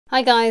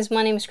Hi guys,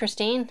 my name is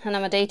Christine and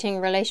I'm a dating,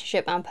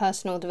 relationship and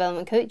personal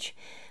development coach.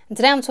 And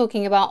today I'm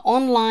talking about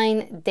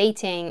online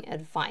dating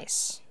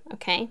advice,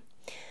 okay?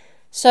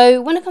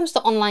 So when it comes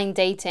to online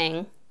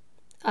dating,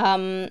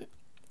 the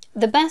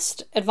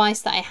best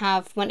advice that I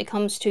have when it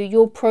comes to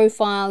your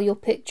profile, your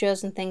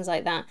pictures and things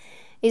like that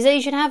is that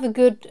you should have a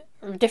good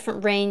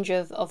different range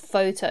of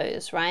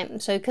photos,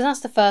 right? So because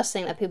that's the first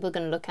thing that people are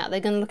going to look at. They're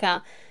going to look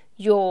at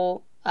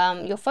your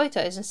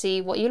photos and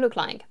see what you look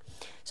like.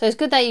 So it's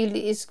good that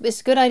it's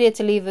a good idea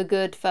to leave a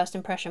good first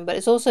impression, but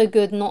it's also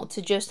good not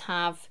to just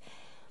have,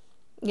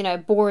 you know,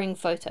 boring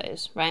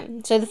photos,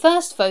 right? So the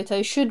first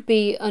photo should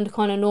be a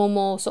kind of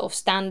normal, sort of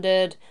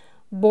standard,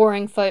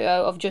 boring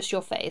photo of just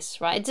your face,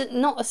 right? It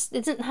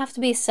doesn't have to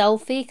be a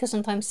selfie, because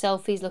sometimes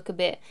selfies look a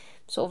bit,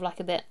 sort of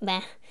like a bit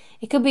meh.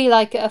 It could be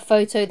like a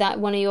photo that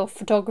one of your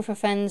photographer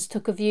friends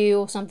took of you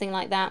or something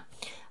like that.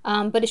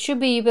 But it should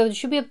be, you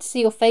should be able to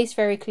see your face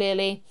very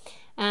clearly,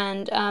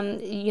 and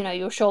you know,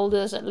 your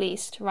shoulders at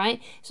least,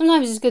 right?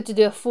 Sometimes it's good to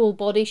do a full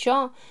body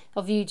shot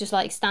of you just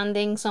like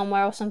standing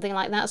somewhere or something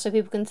like that, so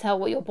people can tell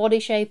what your body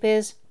shape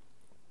is.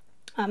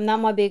 That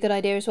might be a good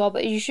idea as well,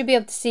 but you should be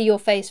able to see your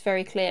face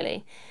very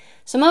clearly.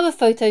 Some other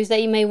photos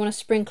that you may want to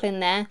sprinkle in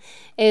there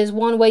is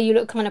one where you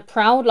look kind of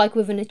proud, like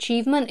with an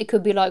achievement. It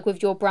could be like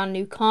with your brand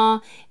new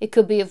car. It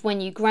could be of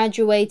when you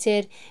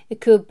graduated.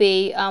 It could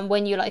be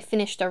when you like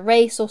finished a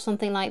race or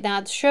something like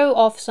that. Show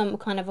off some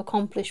kind of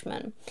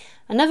accomplishment.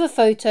 Another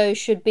photo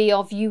should be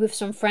of you with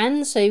some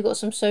friends, so you've got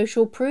some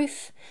social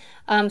proof.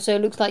 So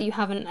it looks like you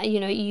haven't, you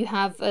know, you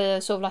have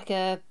sort of like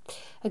a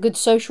good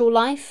social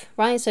life,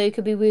 right? So it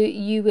could be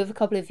you with a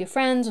couple of your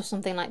friends or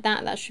something like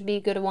that. That should be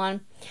a good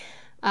one.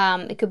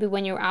 It could be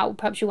when you're out,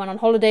 perhaps you went on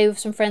holiday with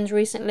some friends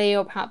recently,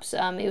 or perhaps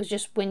it was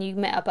just when you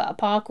met up at a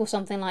park or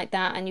something like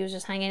that and you were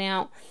just hanging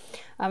out.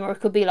 Or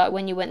it could be like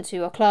when you went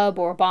to a club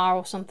or a bar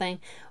or something,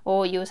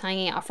 or you was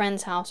hanging at a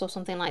friend's house or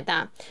something like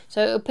that.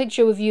 So a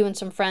picture with you and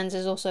some friends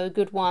is also a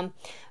good one.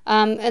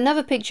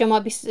 Another picture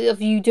might be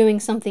of you doing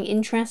something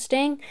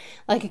interesting,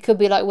 like it could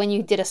be like when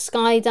you did a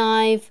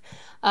skydive,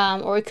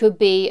 or it could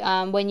be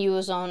when you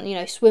was on, you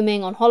know,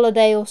 swimming on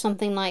holiday or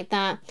something like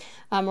that.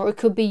 Or it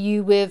could be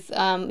you with,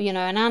 you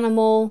know, an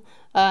animal,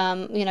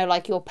 you know,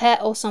 like your pet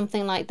or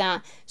something like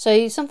that.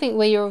 So something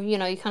where you're, you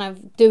know, you're kind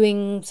of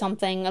doing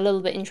something a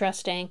little bit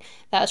interesting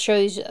that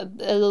shows a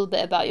little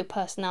bit about your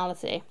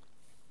personality.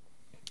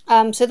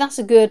 So that's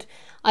a good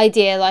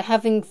idea, like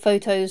having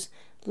photos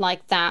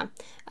like that.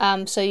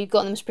 So you've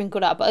got them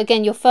sprinkled out. But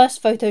again, your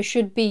first photo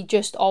should be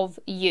just of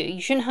you.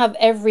 You shouldn't have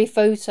every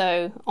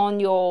photo on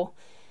your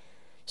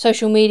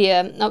social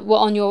media,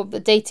 on your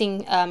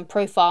dating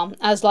profile,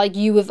 as like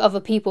you with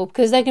other people,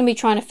 because they're going to be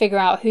trying to figure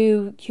out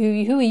who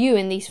are you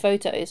in these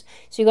photos.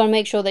 So you've got to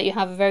make sure that you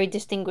have a very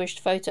distinguished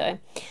photo.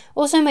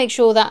 Also make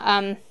sure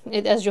that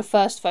as your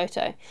first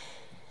photo.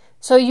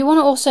 So you want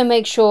to also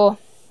make sure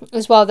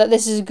as well that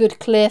this is a good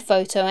clear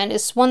photo, and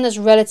it's one that's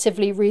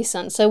relatively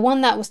recent, so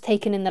one that was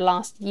taken in the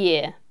last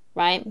year,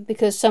 right?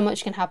 Because so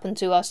much can happen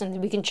to us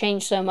and we can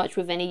change so much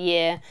within a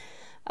year.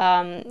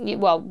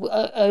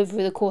 Over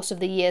the course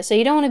of the year. So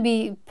you don't want to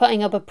be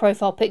putting up a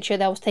profile picture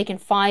that was taken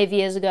 5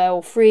 years ago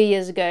or 3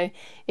 years ago.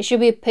 It should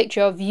be a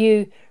picture of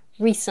you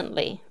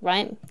recently,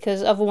 right?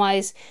 Because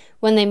otherwise,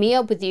 when they meet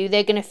up with you,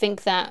 they're going to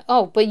think that,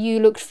 oh, but you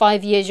looked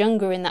 5 years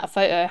younger in that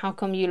photo. How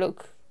come you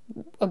look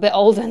a bit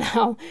older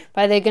now?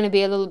 Right? They're going to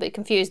be a little bit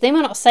confused. They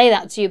might not say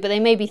that to you, but they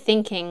may be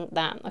thinking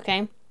that,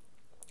 okay?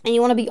 And you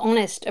want to be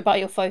honest about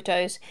your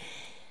photos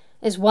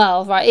as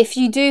well, right? If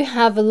you do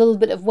have a little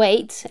bit of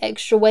weight,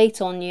 extra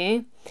weight on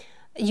you,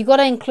 you got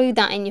to include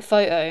that in your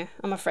photo,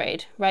 I'm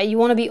afraid, right? You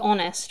want to be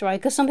honest, right?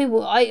 Because some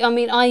people, I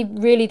mean, I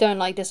really don't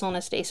like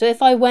dishonesty. So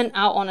if I went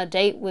out on a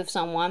date with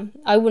someone,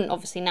 I wouldn't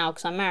obviously now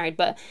because I'm married,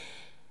 but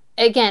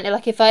again,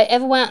 like if I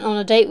ever went on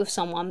a date with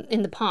someone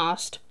in the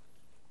past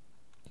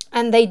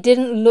and they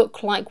didn't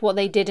look like what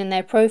they did in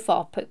their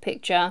profile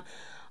picture,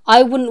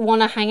 I wouldn't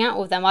want to hang out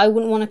with them. I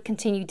wouldn't want to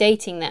continue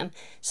dating them.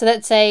 So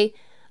let's say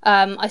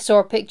I saw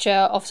a picture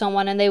of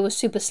someone and they were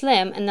super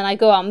slim, and then I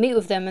go out and meet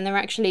with them and they're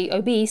actually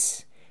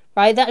obese,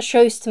 right? That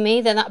shows to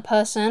me that that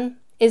person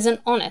isn't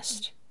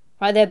honest,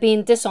 right? They're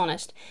being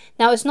dishonest.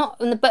 Now it's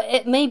not,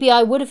 but maybe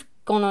I would have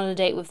gone on a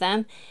date with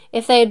them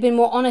if they had been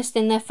more honest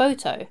in their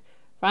photo,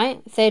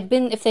 right?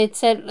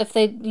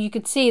 You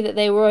could see that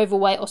they were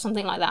overweight or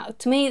something like that.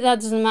 To me,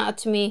 that doesn't matter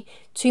to me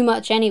too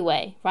much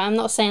anyway, right? I'm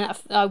not saying that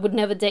I would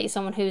never date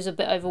someone who's a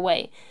bit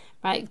overweight,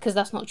 right? Because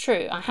that's not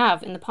true. I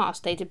have in the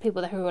past dated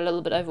people who were a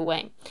little bit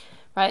overweight,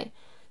 right?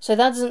 So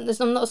that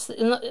doesn't. I'm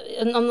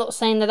not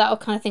saying that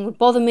kind of thing would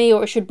bother me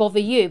or it should bother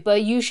you,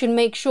 but you should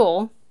make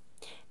sure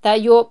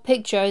that your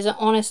picture is an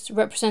honest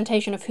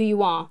representation of who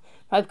you are,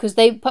 right? Because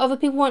other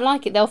people won't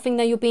like it. They'll think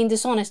that you're being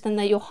dishonest and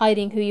that you're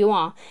hiding who you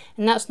are,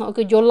 and that's not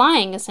good. You're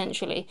lying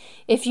essentially.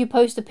 If you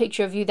post a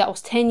picture of you that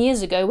was 10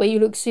 years ago where you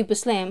look super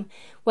slim,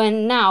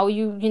 when now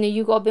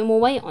you got a bit more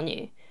weight on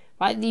you,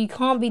 right? You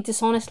can't be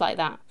dishonest like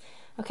that.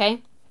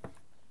 Okay,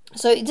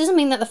 So it doesn't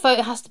mean that the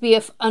photo has to be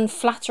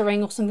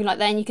unflattering or something like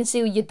that, and you can see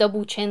your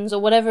double chins or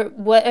whatever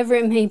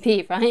it may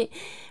be, right?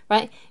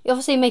 Right? You're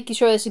obviously making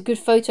sure it's a good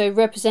photo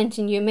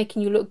representing you,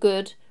 making you look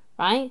good,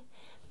 right?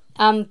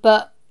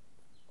 But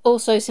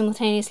also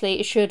simultaneously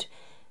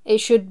it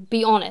should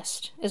be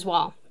honest as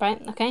well,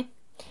 right? Okay.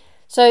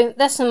 So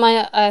that's some of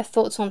my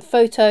thoughts on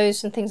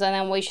photos and things like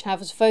that, and what you should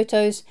have as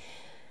photos.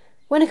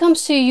 When it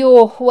comes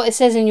to what it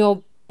says in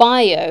your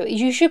bio,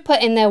 you should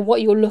put in there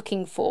what you're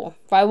looking for,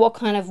 right? What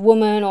kind of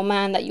woman or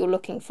man that you're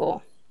looking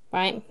for,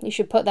 right? You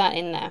should put that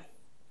in there.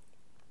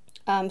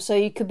 So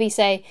you could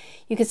say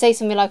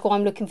something like, "Oh,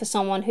 I'm looking for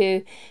someone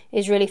who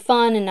is really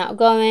fun and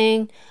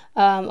outgoing.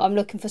 I'm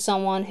looking for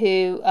someone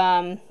who,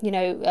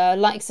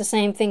 likes the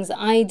same things that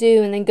I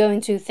do," and then go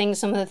into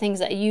some of the things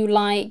that you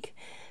like,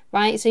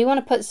 right? So you want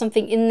to put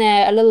something in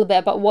there a little bit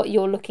about what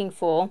you're looking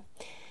for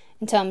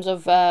in terms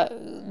of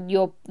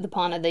the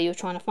partner that you're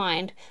trying to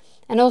find.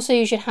 And also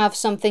you should have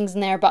some things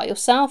in there about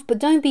yourself, but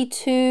don't give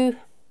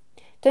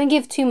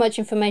too much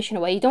information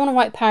away. You don't want to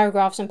write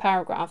paragraphs and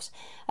paragraphs.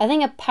 I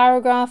think a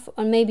paragraph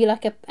or maybe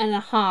like and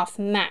a half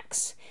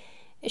max,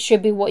 it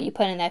should be what you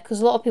put in there, because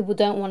a lot of people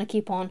don't want to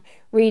keep on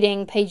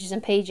reading pages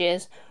and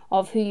pages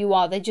of who you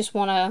are. They just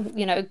want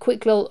a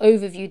quick little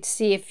overview to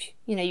see if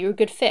you're a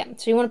good fit.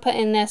 So you want to put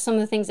in there some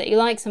of the things that you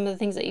like, some of the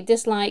things that you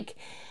dislike,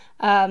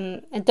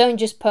 and don't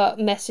just put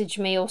 "message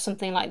me" or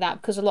something like that,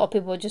 because a lot of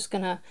people are just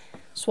gonna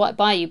swipe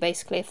by you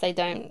basically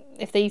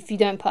if you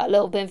don't put a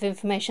little bit of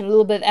information, a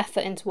little bit of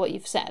effort into what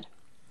you've said.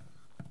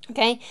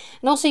 Okay,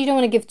 and also you don't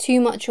want to give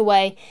too much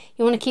away.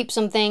 You want to keep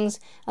some things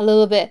a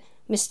little bit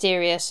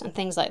mysterious and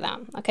things like that.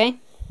 Okay,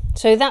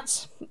 so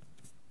that's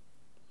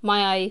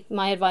my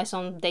advice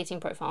on dating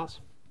profiles.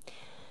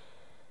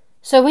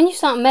 So when you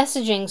start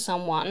messaging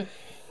someone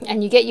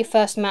and you get your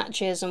first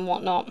matches and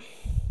whatnot,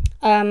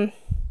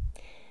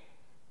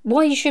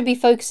 what you should be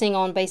focusing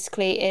on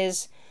basically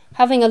is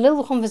having a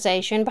little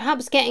conversation,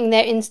 perhaps getting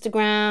their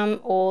Instagram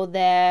or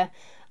their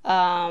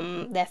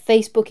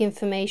Facebook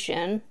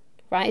information,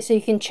 right? So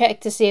you can check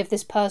to see if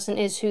this person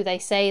is who they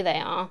say they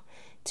are,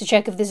 to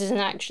check if this is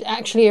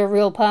actually a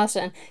real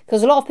person,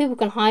 because a lot of people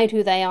can hide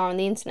who they are on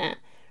the internet,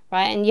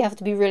 right? And you have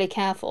to be really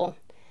careful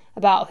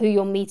about who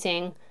you're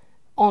meeting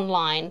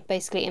online,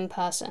 basically in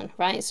person,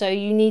 right? So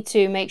you need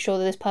to make sure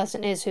that this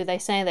person is who they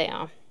say they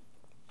are.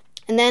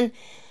 And then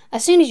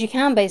as soon as you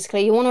can,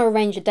 basically, you want to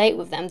arrange a date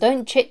with them.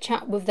 Don't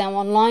chit-chat with them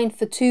online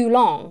for too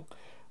long,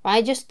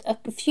 right? Just a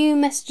few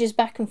messages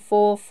back and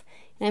forth,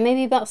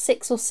 maybe about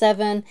 6 or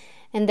 7,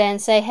 and then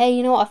say, "Hey,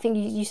 you know what, I think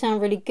you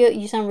sound really good,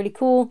 you sound really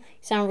cool,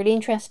 you sound really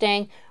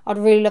interesting, I'd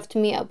really love to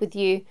meet up with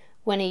you,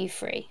 when are you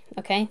free?"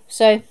 Okay,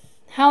 so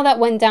how that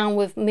went down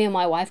with me and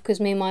my wife, because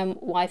me and my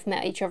wife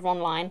met each other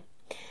online,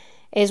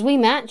 is we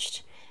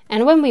matched,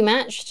 and when we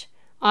matched,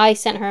 I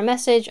sent her a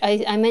message.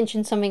 I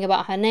mentioned something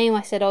about her name.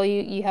 I said, "Oh,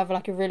 you have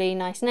like a really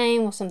nice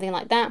name," or something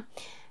like that.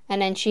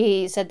 And then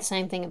she said the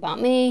same thing about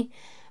me.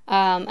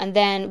 And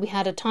then we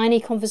had a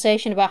tiny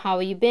conversation about how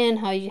you been,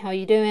 how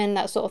you doing,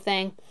 that sort of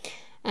thing.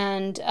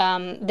 And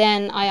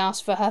then I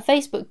asked for her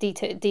Facebook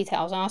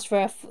details. I asked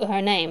for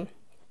her name,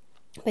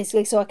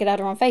 basically, so I could add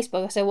her on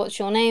Facebook. I said, "What's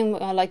your name?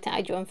 I'd like to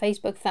add you on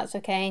Facebook if that's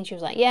okay." And she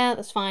was like, "Yeah,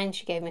 that's fine."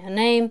 She gave me her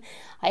name.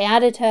 I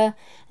added her,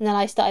 and then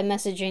I started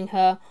messaging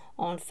her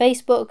on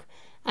Facebook.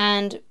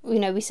 And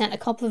we sent a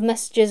couple of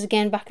messages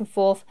again back and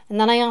forth, and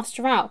then I asked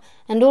her out,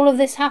 and all of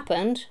this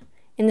happened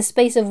in the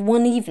space of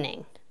one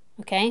evening.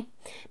 Okay,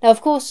 now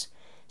of course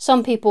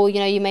some people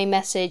you may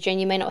message and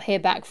you may not hear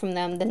back from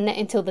them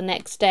until the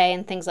next day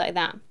and things like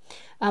that,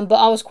 but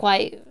I was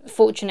quite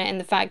fortunate in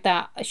the fact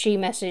that she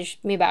messaged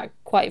me back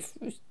quite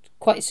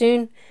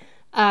soon,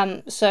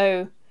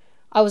 so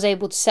I was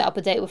able to set up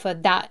a date with her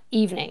that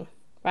evening,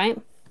 right?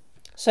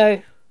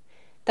 So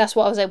that's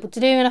what I was able to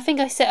do, and I think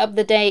I set up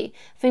the date.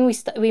 I think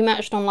we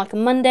matched on like a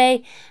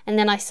Monday, and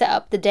then I set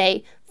up the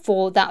date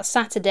for that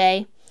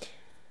Saturday,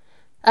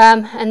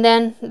 and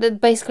then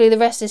basically the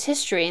rest is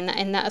history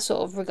in that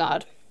sort of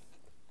regard.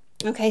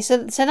 Okay, so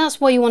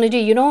that's what you want to do.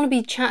 You don't want to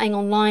be chatting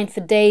online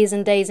for days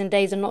and days and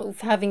days and not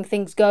having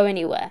things go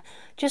anywhere.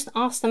 Just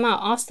ask them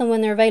out. Ask them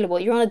when they're available.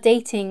 You're on a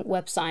dating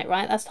website,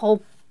 right? That's the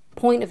whole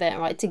point of it,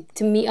 right?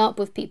 To meet up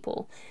with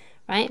people,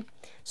 right?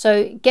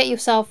 So get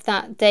yourself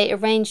that date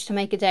arranged to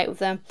make a date with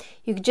them.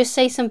 You could just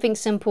say something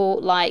simple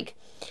like,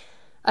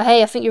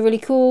 "Hey, I think you're really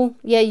cool.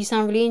 Yeah, you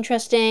sound really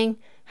interesting.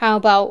 How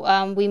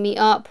about we meet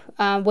up?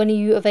 When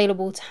are you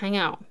available to hang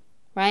out?"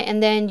 Right?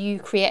 And then you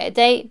create a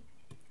date.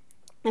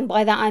 And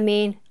by that I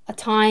mean a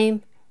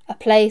time, a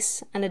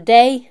place, and a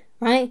day,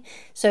 right?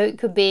 So it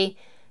could be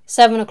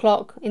 7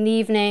 o'clock in the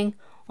evening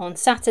on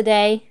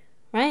Saturday,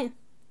 right?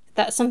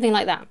 That's something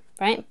like that,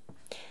 right?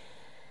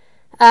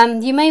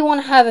 You may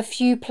want to have a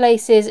few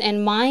places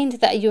in mind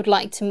that you'd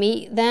like to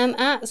meet them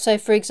at. So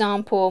for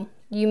example,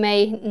 you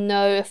may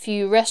know a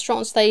few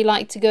restaurants that you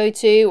like to go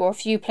to, or a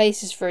few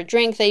places for a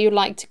drink that you'd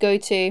like to go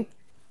to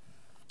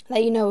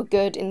that are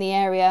good in the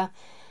area.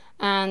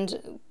 and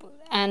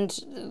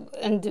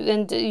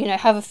you know,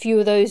 have a few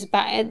of those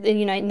back,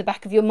 you know, in the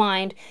back of your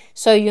mind,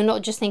 so you're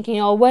not just thinking,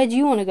 oh, where do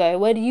you want to go,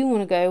 where do you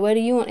want to go, where do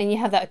you want, and you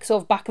have that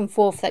sort of back and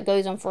forth that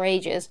goes on for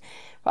ages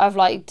of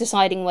like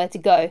deciding where to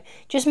go.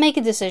 Just make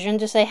a decision.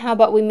 Just say, how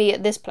about we meet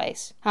at this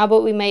place? How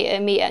about we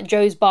meet at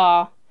Joe's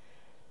Bar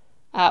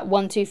at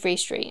 123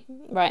 Street,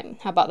 right?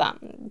 How about that,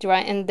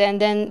 right? And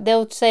then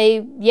they'll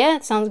say, yeah,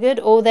 sounds good,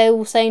 or they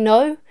will say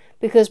no,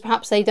 because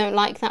perhaps they don't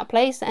like that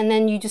place, and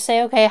then you just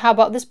say, okay, how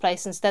about this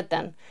place instead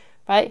then,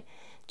 right?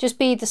 Just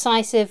be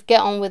decisive,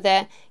 get on with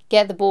it,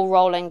 get the ball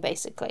rolling,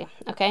 basically,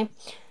 okay?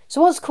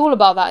 So what's cool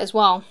about that as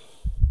well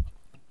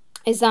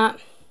is that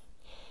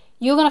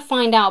you're going to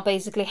find out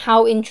basically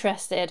how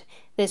interested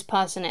this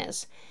person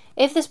is.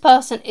 If this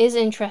person is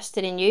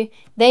interested in you,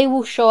 they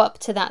will show up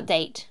to that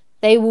date.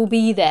 They will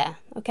be there,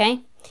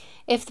 okay?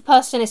 If the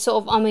person is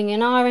sort of umming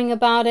and ahhing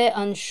about it,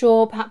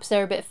 unsure, perhaps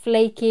they're a bit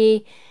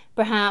flaky,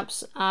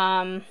 perhaps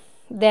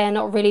they're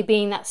not really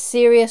being that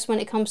serious when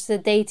it comes to the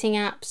dating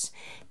apps,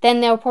 then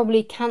they'll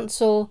probably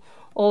cancel,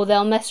 or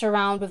they'll mess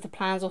around with the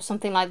plans or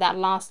something like that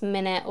last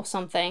minute or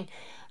something.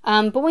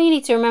 But what you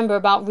need to remember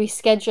about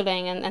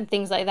rescheduling and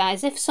things like that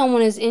is, if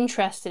someone is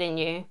interested in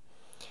you,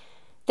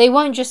 they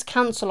won't just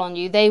cancel on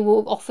you, they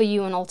will offer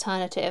you an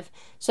alternative.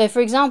 So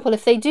for example,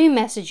 if they do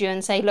message you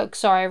and say, look,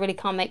 sorry, I really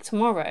can't make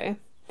tomorrow,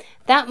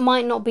 that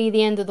might not be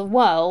the end of the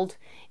world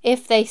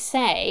if they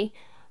say,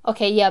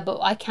 okay, yeah, but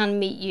I can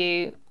meet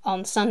you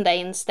on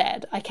Sunday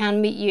instead. I can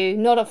meet you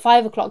not at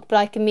 5 o'clock, but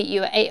I can meet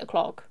you at 8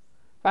 o'clock,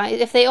 right?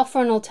 If they offer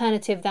an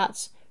alternative,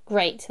 that's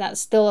great. That's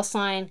still a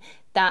sign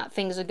that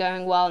things are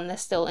going well and they're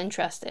still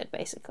interested,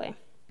 basically.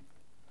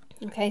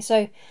 Okay,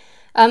 so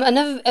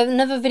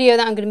another video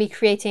that I'm going to be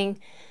creating,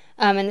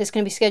 and it's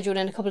going to be scheduled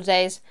in a couple of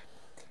days,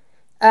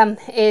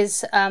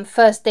 is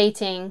first date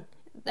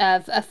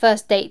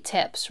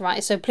tips,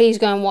 right? So please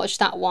go and watch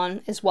that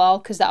one as well,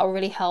 because that will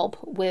really help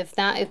with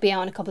that. It'll be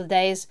out in a couple of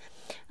days,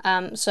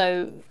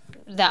 so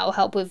that will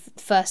help with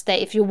first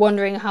date. If you're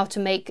wondering how to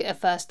make a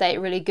first date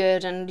really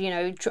good, and you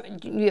know,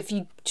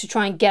 to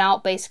try and get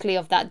out basically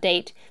of that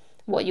date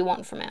what you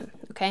want from him.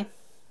 Okay,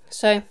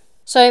 so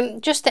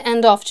just to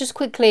end off, just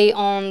quickly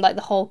on like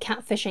the whole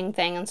catfishing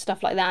thing and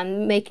stuff like that,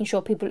 and making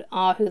sure people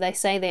are who they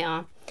say they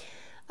are.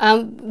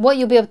 What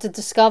you'll be able to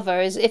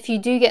discover is, if you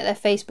do get their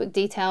Facebook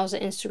details or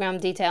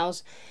Instagram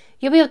details,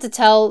 you'll be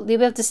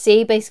able to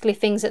see basically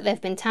things that they've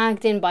been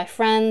tagged in by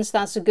friends.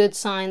 That's a good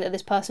sign that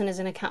this person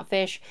isn't a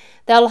catfish.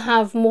 They'll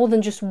have more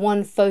than just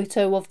one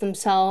photo of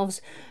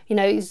themselves, you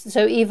know,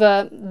 so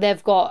either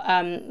they've got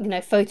you know,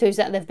 photos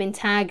that they've been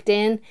tagged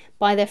in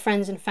by their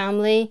friends and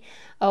family,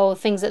 or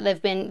things that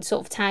they've been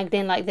sort of tagged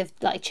in, like they've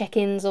like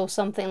check-ins or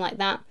something like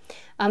that.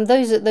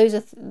 Those are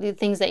the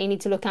things that you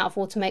need to look out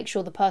for to make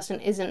sure the person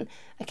isn't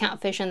a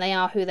catfish and they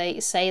are who they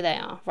say they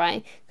are,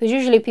 right? Because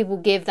usually people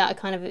give that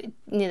kind of,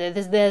 you know,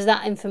 there's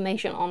that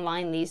information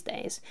online these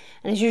days,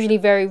 and it's usually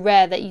very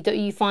rare that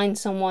you find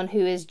someone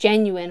who is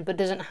genuine but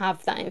doesn't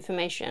have that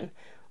information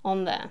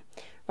on there,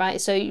 right?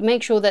 So you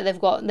make sure that they've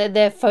got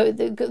their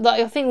photo.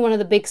 Like, I think one of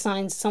the big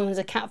signs someone's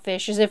a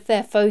catfish is if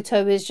their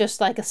photo is just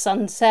like a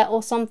sunset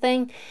or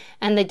something,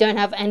 and they don't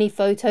have any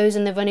photos,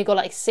 and they've only got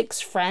like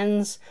 6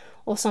 friends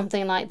or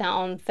something like that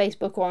on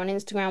Facebook or on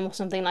Instagram or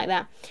something like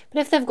that.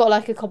 But if they've got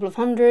like a couple of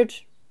hundred,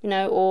 you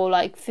know, or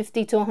like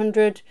 50 to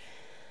 100,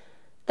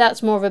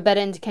 that's more of a better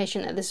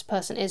indication that this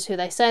person is who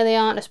they say they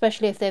are,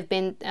 especially if they've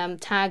been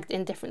tagged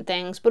in different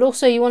things. But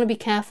also, you want to be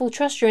careful,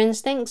 trust your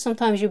instincts.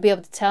 Sometimes you'll be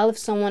able to tell if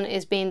someone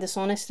is being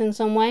dishonest in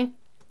some way.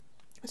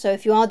 So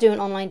if you are doing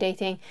online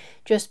dating,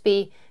 just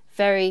be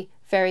very,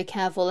 very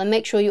careful, and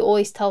make sure you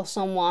always tell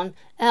someone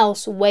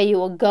else where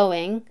you are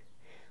going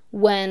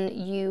when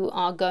you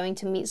are going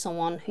to meet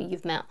someone who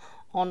you've met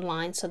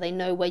online, so they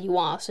know where you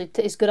are. So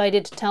it's a good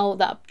idea to tell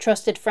that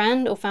trusted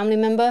friend or family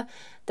member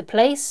the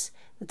place,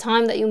 the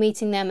time that you're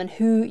meeting them, and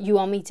who you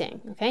are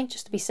meeting, okay,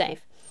 just to be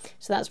safe.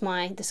 So that's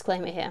my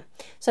disclaimer here.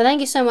 So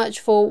thank you so much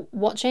for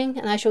watching,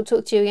 and I shall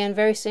talk to you again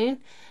very soon.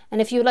 And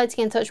if you would like to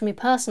get in touch with me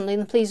personally,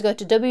 then please go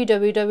to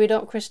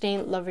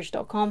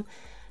www.christineloveridge.com,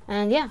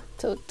 and yeah,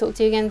 talk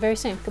to you again very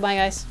soon. Goodbye,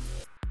 guys.